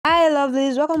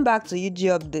lovelies, welcome back to UG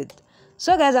Update.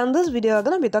 So guys, on this video we're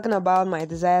going to be talking about My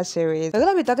Desire series. We're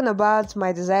going to be talking about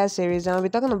My Desire series and we'll be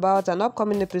talking about an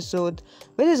upcoming episode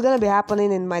which is going to be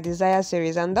happening in My Desire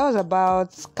series, and that was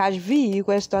about Kashvi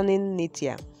questioning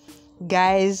Nitya.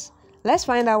 Guys, let's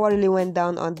find out what really went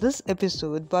down on this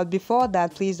episode, but before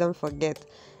that, please don't forget,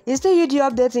 it's still UG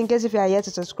Updates. In case if you are yet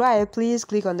to subscribe, please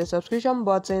click on the subscription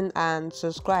button and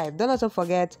subscribe. Don't also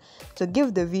forget to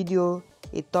give the video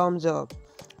a thumbs up.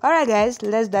 Alright guys,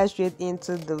 let's dive straight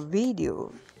into the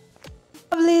video.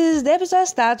 Please, the episode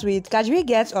starts with Kashvi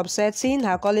gets upset seeing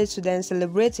her college students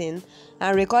celebrating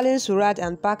and recalling Surat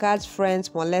and Packard's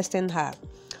friends molesting her.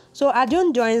 So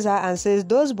Arjun joins her and says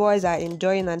those boys are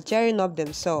enjoying and cheering up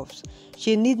themselves.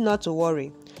 She need not to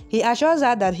worry. He assures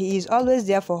her that he is always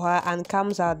there for her and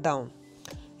calms her down.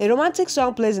 A romantic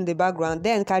song plays in the background.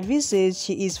 Then Kashvi says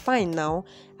she is fine now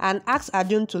and asks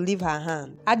Arjun to leave her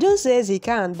hand. Arjun says he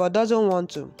can but doesn't want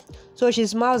to, so she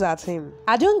smiles at him.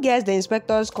 Arjun gets the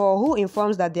inspector's call, who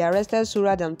informs that they arrested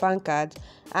Surat and Pankaj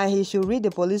and he should reach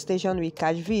the police station with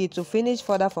Kashvi to finish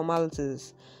further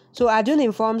formalities. So Arjun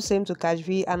informs him to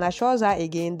Kashvi and assures her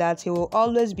again that he will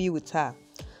always be with her.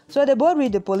 So they both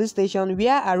reach the police station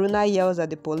where Aruna yells at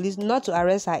the police not to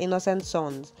arrest her innocent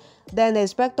sons. Then the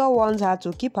inspector warns her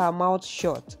to keep her mouth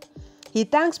shut. He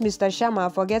thanks Mr.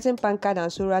 Sharma for getting Pankaj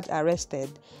and Surat arrested.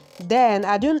 Then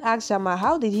Arjun asks Sharma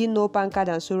how did he know Pankaj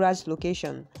and Surat's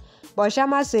location. But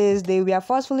Sharma says they were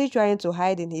forcefully trying to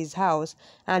hide in his house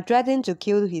and threatening to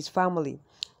kill his family.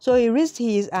 So he risked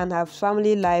his and her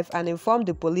family life and informed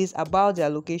the police about their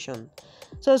location.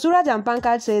 So Surat and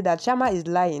Pankaj say that Sharma is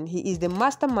lying. He is the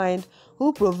mastermind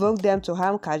who provoked them to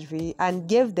harm Kashvi and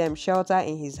gave them shelter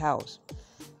in his house.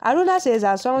 Aruna says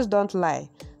her sons don't lie,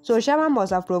 so Sharma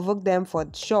must have provoked them for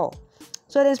sure.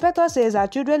 So the inspector says her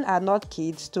children are not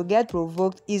kids to get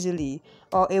provoked easily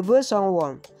or abuse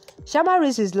someone. Sharma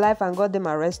risked his life and got them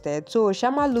arrested, so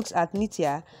Sharma looks at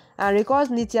Nitya and recalls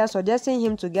Nitya suggesting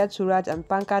him to get Surat and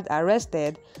Pankaj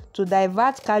arrested to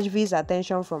divert Kashvi's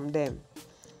attention from them.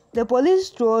 The police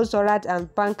throw Surat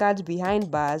and Pankaj behind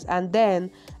bars, and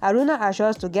then Aruna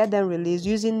assures to get them released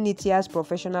using Nitya's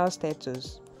professional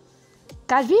status.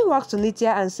 Kashvi walks to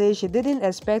Nitya and says she didn't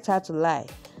expect her to lie.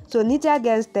 So Nitya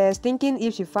gets there thinking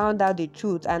if she found out the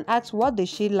truth and asks what did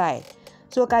she lie.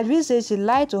 So Kashvi says she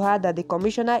lied to her that the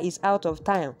commissioner is out of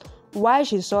town while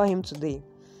she saw him today.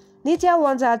 Nitya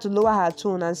wants her to lower her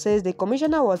tone and says the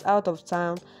commissioner was out of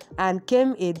town and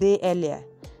came a day earlier.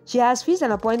 She has fixed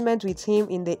an appointment with him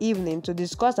in the evening to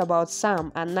discuss about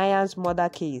Sam and Nayan's murder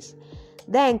case.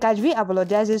 Then Kashvi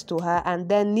apologizes to her and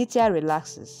then Nitya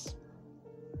relaxes.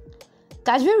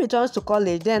 Kashvi returns to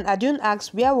college. Then Arjun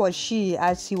asks where was she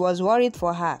as he was worried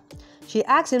for her. She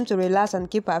asks him to relax and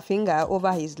keep her finger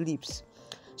over his lips.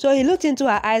 So he looked into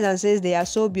her eyes and says they are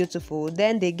so beautiful.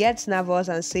 Then they get nervous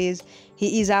and says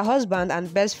he is her husband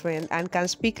and best friend and can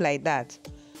speak like that.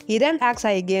 He then asks her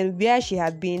again where she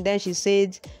had been. Then she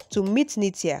said to meet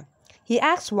Nitya. He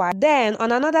asks why. Then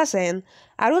on another scene,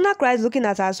 Aruna cries looking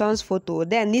at her son's photo.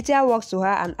 Then Nitya walks to her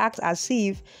and acts as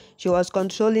if she was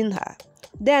controlling her.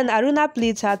 Then Aruna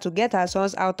pleads her to get her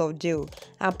sons out of jail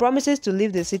and promises to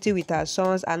leave the city with her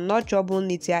sons and not trouble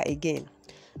Nitya again.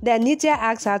 Then Nitya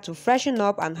asks her to freshen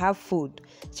up and have food.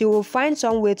 She will find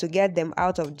some way to get them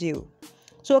out of jail.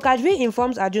 So Kashvi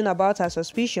informs Arjun about her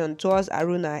suspicion towards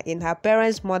Aruna in her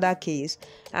parents' murder case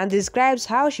and describes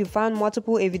how she found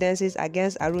multiple evidences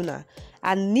against Aruna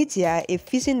and Nitya is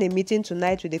fixing a meeting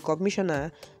tonight with the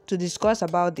commissioner to discuss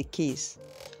about the case.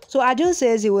 So Arjun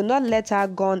says he will not let her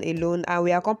go alone and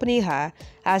will accompany her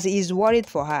as he is worried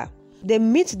for her. They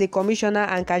meet the commissioner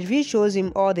and Kashvi shows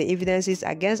him all the evidences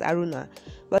against Aruna,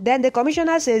 but then the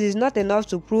commissioner says it's not enough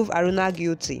to prove Aruna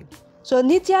guilty. So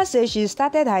Nitya says she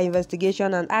started her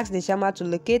investigation and asked the Sharma to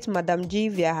locate Madam G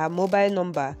via her mobile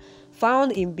number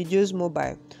found in Biju's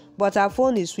mobile, but her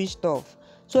phone is switched off.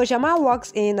 So Sharma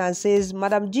walks in and says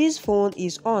Madam G's phone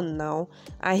is on now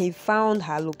and he found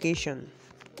her location.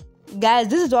 Guys,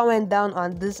 this is what went down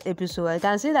on this episode. I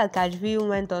can see that Kashvi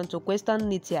went on to question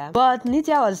Nitya, but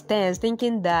Nitya was tense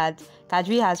thinking that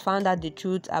Kashvi has found out the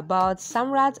truth about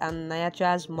Samrat and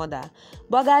Nayatra's murder.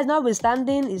 But guys,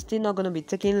 notwithstanding, it's still not going to be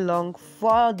taking long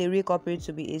for the real culprit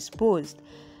to be exposed.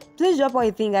 Please drop what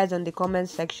you think guys on the comment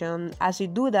section. As you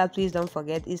do that, please don't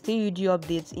forget, it's still UG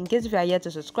Updates. In case if you are yet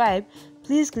to subscribe,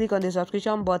 please click on the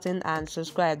subscription button and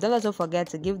subscribe. Don't also forget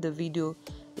to give the video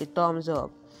a thumbs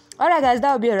up. Alright guys,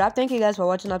 that will be a wrap. Thank you guys for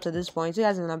watching up to this point. You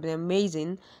guys have been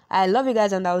amazing. I love you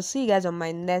guys and I will see you guys on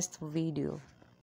my next video.